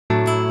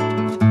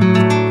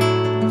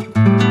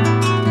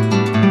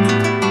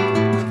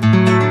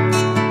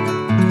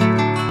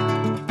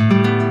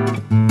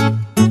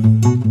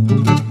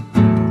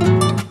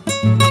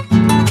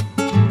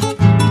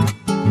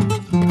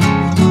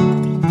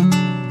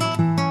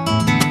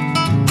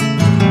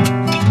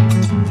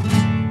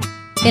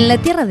En la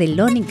tierra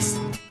del Onix,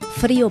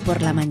 frío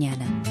por la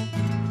mañana.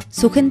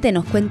 Su gente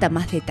nos cuenta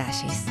más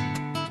detalles.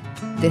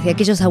 Desde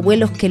aquellos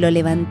abuelos que lo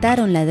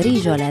levantaron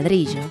ladrillo a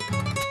ladrillo,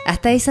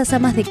 hasta esas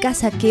amas de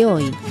casa que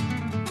hoy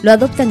lo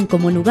adoptan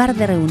como lugar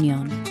de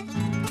reunión.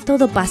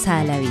 Todo pasa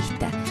a la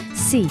vista.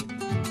 Sí,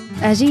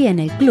 allí en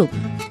el club,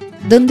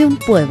 donde un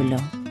pueblo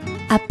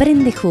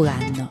aprende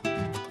jugando.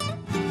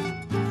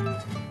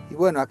 Y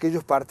bueno,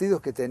 aquellos partidos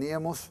que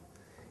teníamos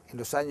en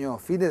los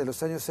años, fines de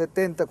los años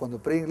 70, cuando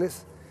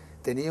Pringles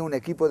tenía un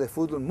equipo de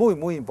fútbol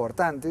muy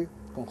importante,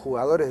 con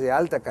jugadores de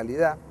alta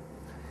calidad,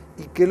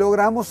 y que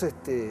logramos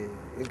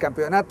el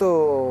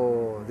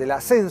campeonato del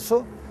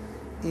ascenso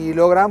y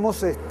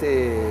logramos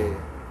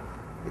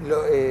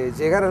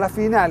llegar a las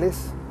finales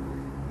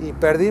y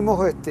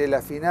perdimos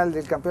la final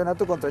del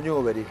campeonato contra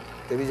Newbery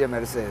de Villa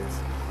Mercedes.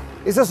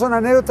 Esas son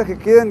anécdotas que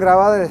quedan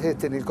grabadas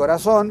en el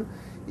corazón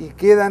y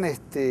quedan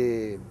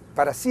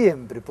para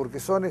siempre,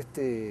 porque son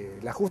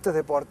las justas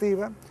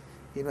deportivas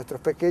y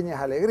nuestras pequeñas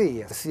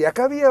alegrías. Si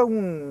acá había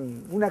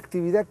una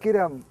actividad que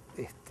era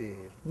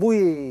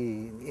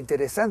muy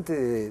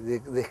interesante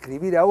de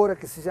escribir ahora,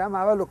 que se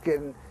llamaba lo que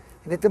en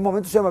este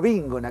momento se llama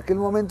bingo, en aquel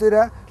momento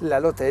era la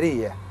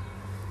lotería.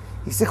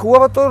 Y se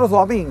jugaba todos los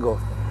domingos.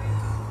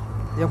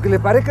 Y aunque le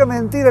parezca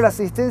mentira, la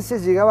asistencia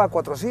llegaba a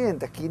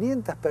 400,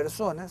 500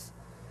 personas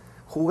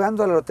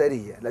jugando a la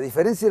lotería. La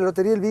diferencia de la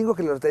lotería y el bingo es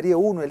que la lotería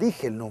uno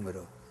elige el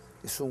número.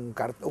 Es un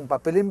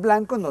papel en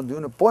blanco en donde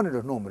uno pone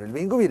los números. El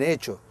bingo viene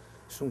hecho,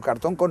 es un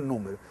cartón con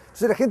números.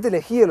 Entonces la gente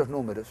elegía los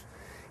números.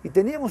 Y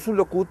teníamos un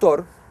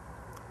locutor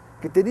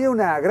que tenía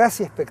una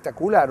gracia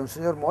espectacular, un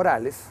señor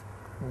Morales,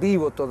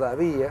 vivo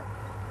todavía,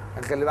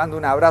 al que le mando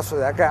un abrazo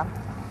de acá,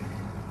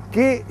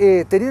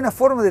 que tenía una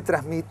forma de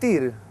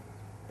transmitir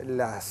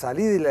la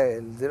salida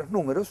de los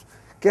números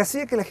que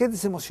hacía que la gente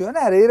se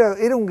emocionara.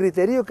 Era un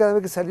griterío cada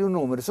vez que salía un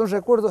número. Son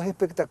recuerdos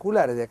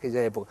espectaculares de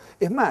aquella época.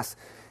 Es más,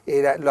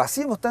 lo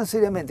hacíamos tan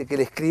seriamente que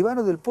el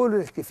escribano del pueblo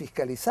era el que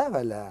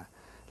fiscalizaba la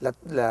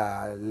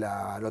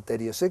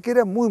lotería. O sea que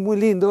era muy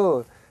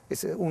lindo,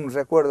 es un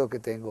recuerdo que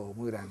tengo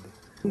muy grande.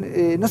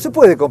 No se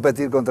puede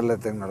competir contra la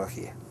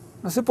tecnología,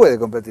 no se puede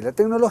competir. La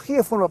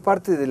tecnología forma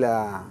parte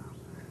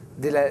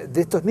de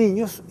estos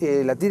niños,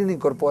 la tienen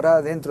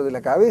incorporada dentro de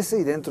la cabeza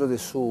y dentro de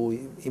su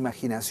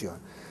imaginación.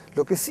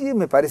 Lo que sí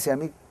me parece a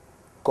mí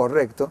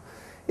correcto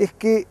es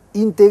que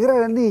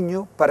integrar al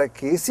niño para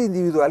que ese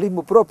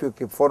individualismo propio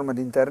que forma el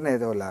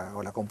internet o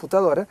la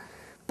computadora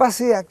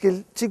pase a que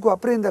el chico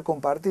aprenda a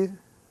compartir,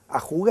 a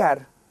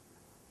jugar,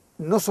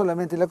 no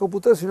solamente en la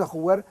computadora, sino a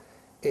jugar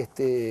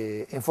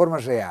en forma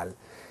real.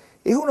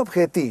 Es un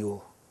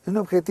objetivo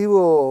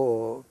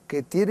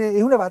que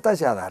es una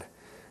batalla a dar.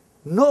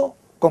 No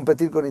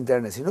competir con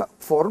internet, sino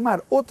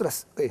formar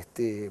otras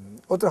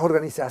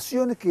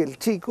organizaciones que el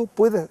chico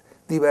pueda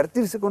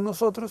divertirse con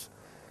nosotros,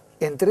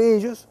 entre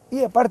ellos,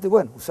 y aparte,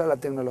 bueno, usar la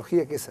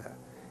tecnología, que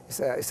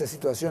esa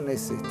situación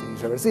es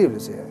irreversible, o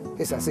sea,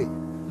 es así.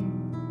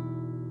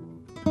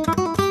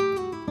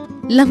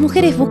 Las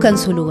mujeres buscan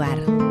su lugar,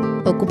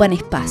 ocupan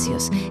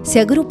espacios, se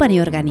agrupan y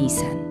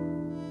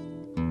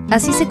organizan.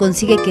 Así se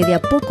consigue que de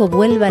a poco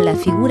vuelva la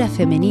figura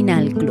femenina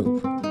al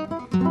club.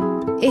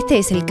 Este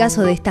es el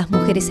caso de estas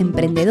mujeres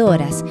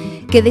emprendedoras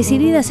que,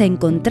 decididas a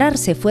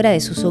encontrarse fuera de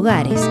sus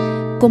hogares,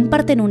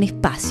 comparten un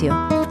espacio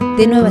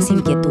de nuevas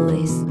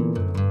inquietudes.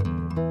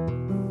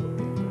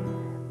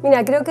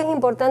 Mira, creo que es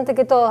importante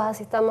que todos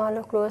asistamos a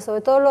los clubes,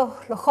 sobre todo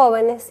los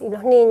jóvenes y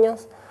los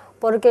niños,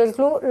 porque el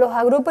club los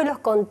agrupa y los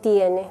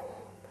contiene.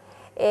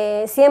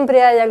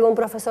 Siempre hay algún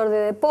profesor de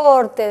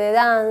deporte, de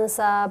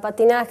danza,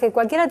 patinaje,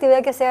 cualquier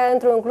actividad que se haga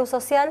dentro de un club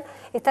social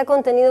está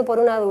contenido por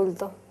un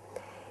adulto,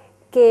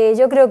 que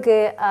yo creo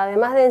que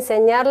además de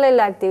enseñarle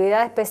la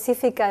actividad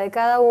específica de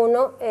cada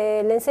uno,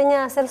 le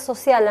enseña a ser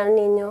social al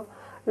niño,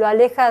 lo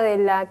aleja de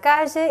la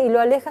calle y lo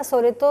aleja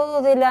sobre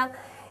todo de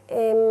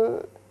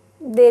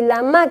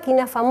la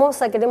máquina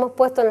famosa que le hemos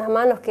puesto en las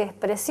manos, que es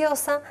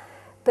preciosa,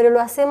 pero lo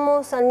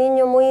hacemos al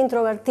niño muy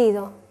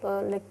introvertido,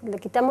 le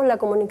quitamos la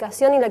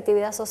comunicación y la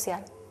actividad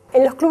social.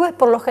 En los clubes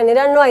por lo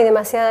general no hay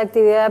demasiada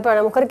actividad para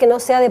la mujer que no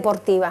sea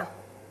deportiva.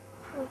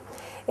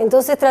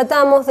 Entonces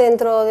tratamos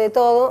dentro de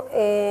todo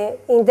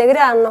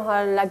integrarnos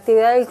a la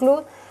actividad del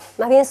club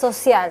más bien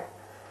social,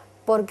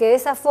 porque de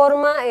esa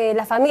forma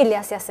la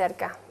familia se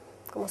acerca.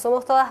 Como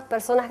somos todas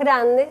personas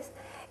grandes,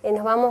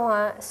 nos vamos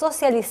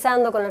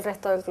socializando con el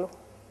resto del club.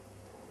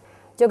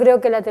 Yo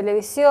creo que la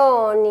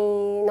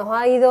televisión nos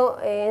ha ido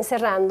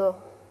encerrando,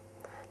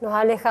 nos ha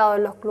alejado de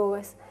los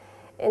clubes.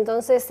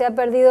 Entonces se ha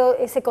perdido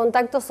ese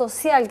contacto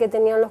social que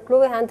tenían los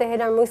clubes, antes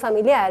eran muy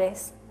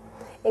familiares.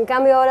 En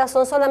cambio ahora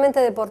son solamente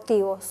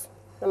deportivos,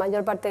 la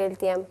mayor parte del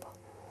tiempo.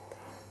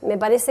 Me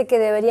parece que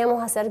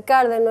deberíamos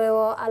acercar de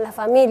nuevo a la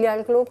familia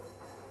al club,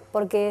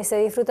 porque se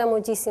disfruta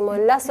muchísimo.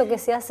 El lazo que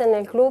se hace en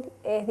el club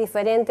es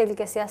diferente al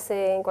que se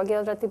hace en cualquier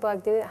otro tipo de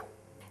actividad.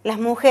 Las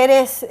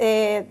mujeres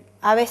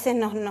a veces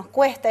nos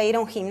cuesta ir a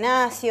un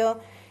gimnasio,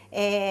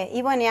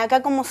 y bueno, y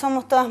acá como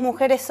somos todas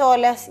mujeres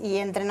solas y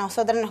entre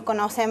nosotras nos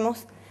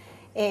conocemos,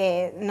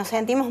 nos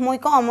sentimos muy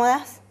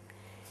cómodas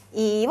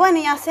Y bueno,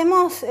 y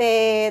hacemos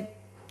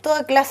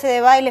toda clase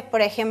de bailes,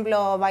 por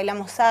ejemplo,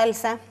 bailamos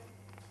salsa,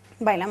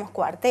 bailamos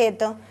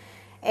cuarteto,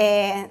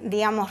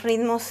 digamos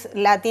ritmos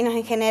latinos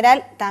en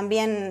general,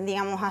 también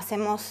digamos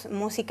hacemos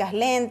músicas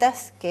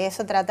lentas, que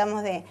eso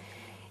tratamos de,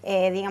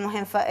 digamos,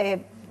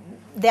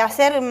 de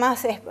hacer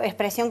más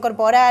expresión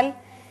corporal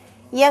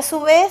y a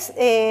su vez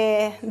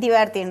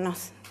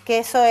divertirnos, que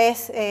eso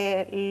es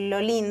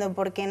lo lindo,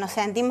 porque nos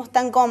sentimos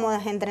tan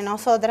cómodas entre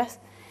nosotras,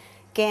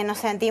 que nos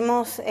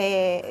sentimos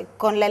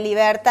con la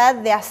libertad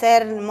de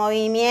hacer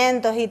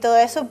movimientos y todo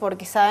eso,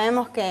 porque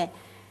sabemos que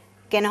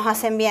nos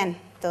hacen bien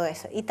todo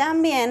eso. Y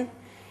también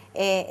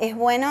es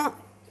bueno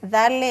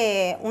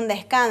darle un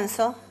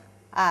descanso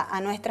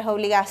a nuestras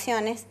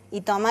obligaciones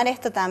y tomar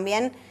esto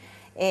también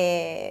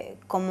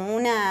como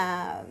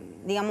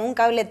digamos, un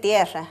cable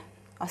tierra.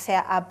 O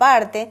sea,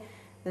 aparte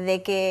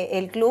de que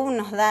el club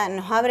nos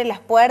abre las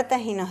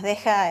puertas y nos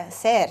deja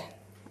ser,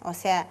 o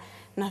sea,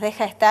 nos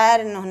deja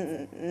estar,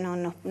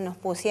 nos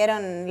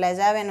pusieron la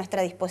llave a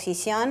nuestra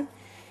disposición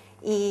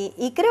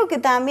y creo que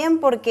también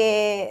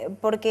porque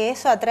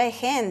eso atrae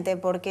gente,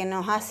 porque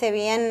nos hace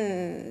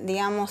bien,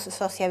 digamos,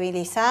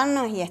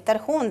 sociabilizarnos y estar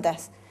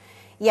juntas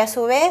y a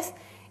su vez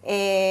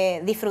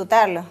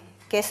disfrutarlo,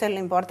 que eso es lo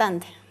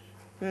importante.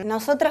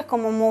 Nosotras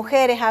como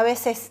mujeres a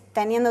veces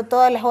teniendo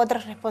todas las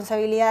otras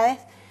responsabilidades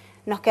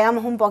nos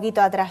quedamos un poquito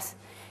atrás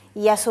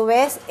y a su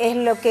vez es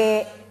lo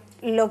que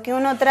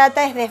uno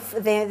trata es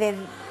de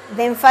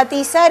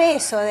enfatizar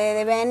eso,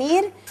 de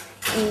venir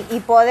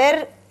y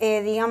poder,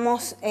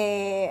 digamos,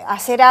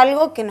 hacer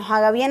algo que nos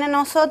haga bien a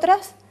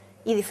nosotras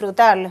y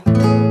disfrutarlo.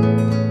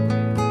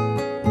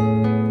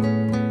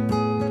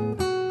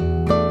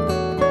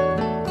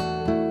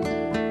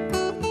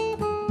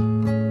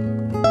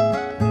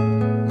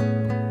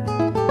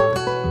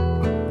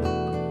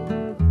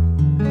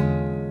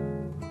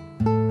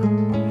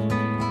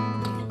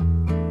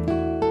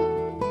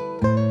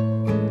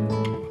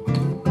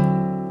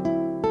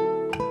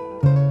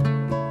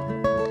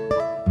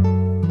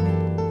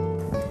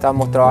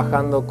 Estamos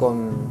trabajando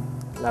con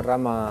la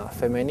rama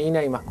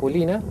femenina y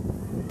masculina,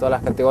 en todas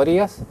las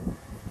categorías.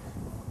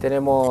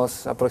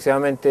 Tenemos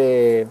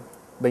aproximadamente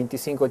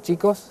 25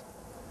 chicos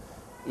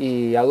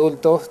y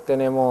adultos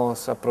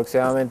tenemos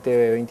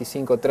aproximadamente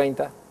 25 o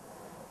 30.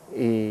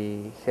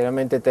 Y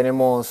generalmente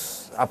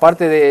tenemos,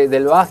 aparte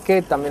del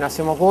básquet, también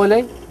hacemos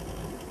vóley.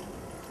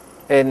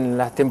 En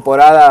las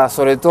temporadas,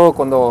 sobre todo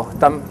cuando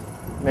están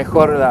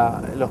mejor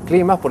los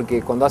climas,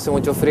 porque cuando hace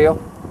mucho frío,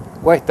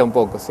 cuesta un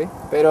poco, ¿sí?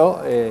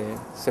 Pero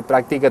se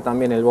practica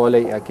también el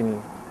vóley aquí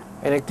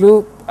en el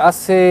club.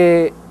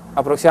 Hace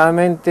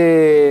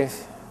aproximadamente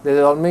desde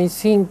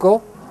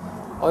 2005,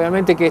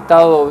 obviamente que he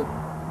estado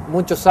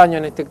muchos años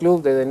en este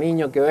club, desde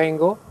niño que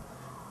vengo,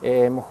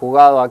 hemos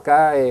jugado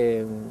acá,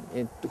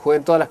 jugué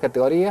en todas las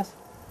categorías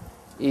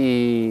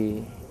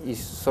y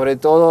sobre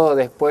todo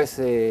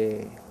después,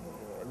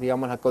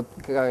 digamos, las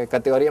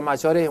categorías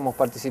mayores hemos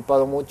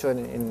participado mucho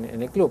en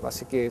el club,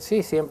 así que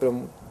sí, siempre.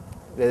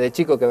 Desde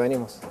chico que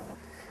venimos.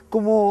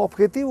 Como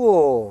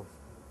objetivo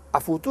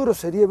a futuro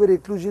sería ver el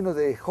club lleno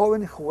de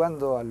jóvenes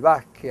jugando al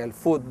básquet, al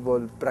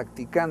fútbol,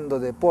 practicando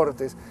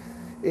deportes,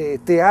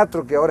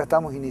 teatro, que ahora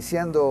estamos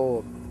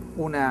iniciando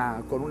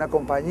con una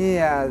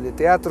compañía de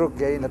teatro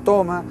que hay en La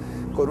Toma,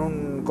 con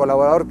un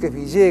colaborador que es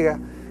Villegas,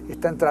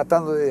 están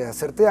tratando de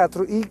hacer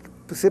teatro y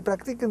se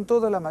practica en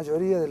toda la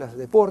mayoría de los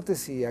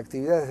deportes y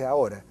actividades de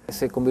ahora.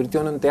 Se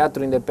convirtió en un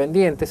teatro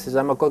independiente, se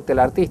llama Cóctel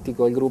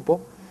Artístico el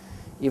grupo,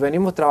 y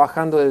venimos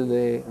trabajando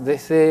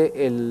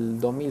desde el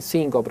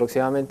 2005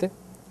 aproximadamente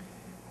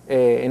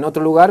en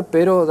otro lugar,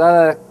 pero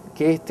dada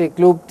que este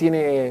club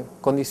tiene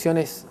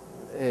condiciones,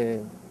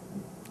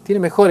 tiene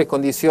mejores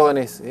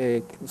condiciones,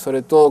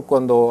 sobre todo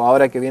cuando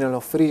ahora que vienen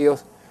los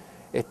fríos,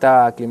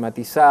 está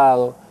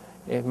climatizado,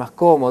 es más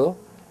cómodo.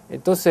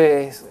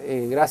 Entonces,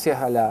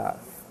 gracias a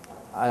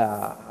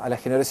la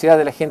generosidad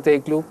de la gente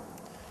del club,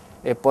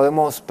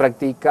 podemos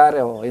practicar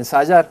o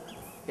ensayar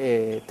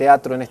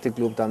teatro en este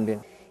club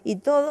también. Y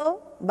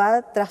todo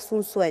va tras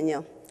un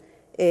sueño,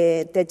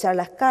 techar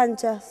las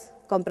canchas,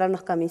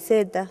 comprarnos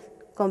camisetas,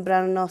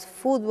 comprarnos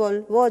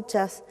fútbol,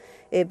 bochas,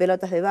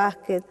 pelotas de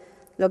básquet,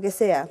 lo que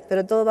sea,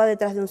 pero todo va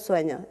detrás de un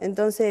sueño.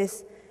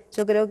 Entonces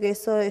yo creo que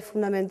eso es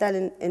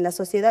fundamental en la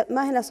sociedad,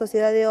 más en la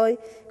sociedad de hoy,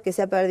 que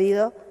se ha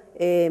perdido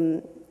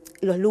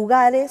los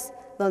lugares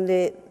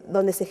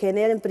donde se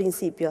generen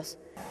principios.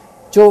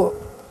 Yo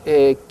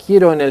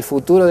quiero en el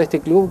futuro de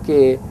este club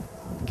que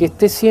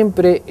esté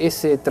siempre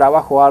ese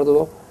trabajo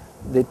arduo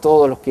de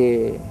todos los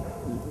que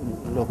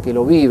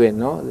lo viven,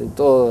 ¿no? De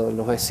todos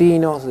los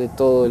vecinos, de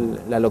toda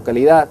la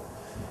localidad.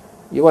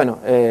 Y bueno,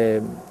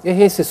 es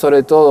ese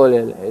sobre todo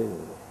el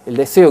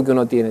deseo que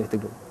uno tiene de este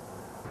club.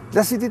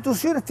 Las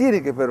instituciones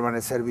tienen que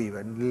permanecer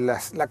vivas.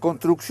 La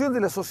construcción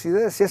de la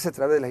sociedad se hace a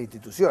través de las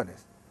instituciones.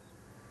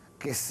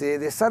 Que se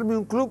desarme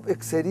un club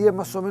sería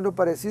más o menos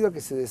parecido a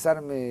que se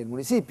desarme el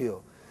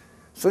municipio.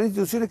 Son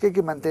instituciones que hay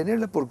que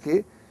mantenerlas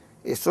porque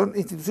son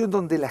instituciones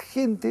donde la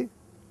gente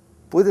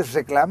puede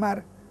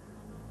reclamar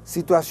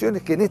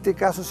situaciones que en este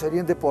caso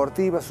serían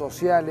deportivas,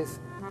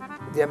 sociales,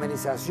 de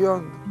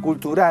amenización,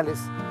 culturales,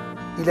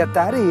 y la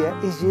tarea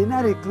es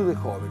llenar el club de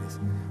jóvenes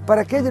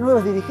para que haya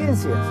nuevas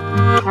dirigencias.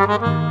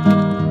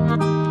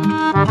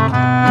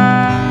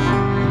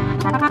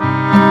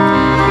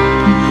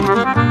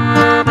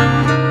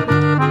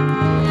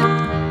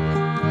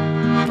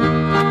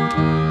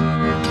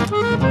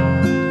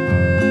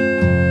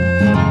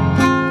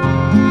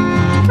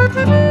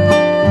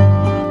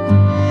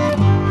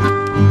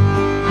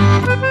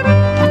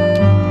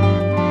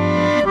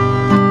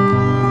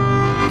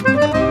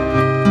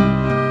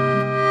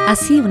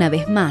 Así, una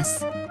vez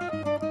más,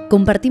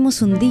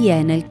 compartimos un día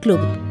en el club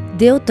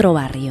de otro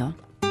barrio,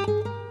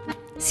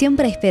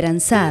 siempre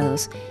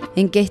esperanzados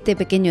en que este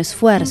pequeño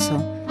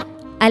esfuerzo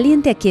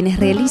aliente a quienes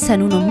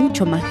realizan uno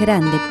mucho más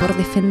grande por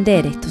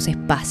defender estos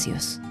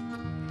espacios,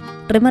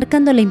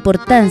 remarcando la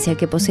importancia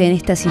que poseen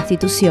estas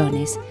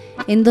instituciones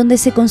en donde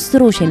se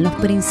construyen los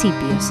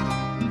principios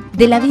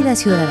de la vida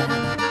ciudadana.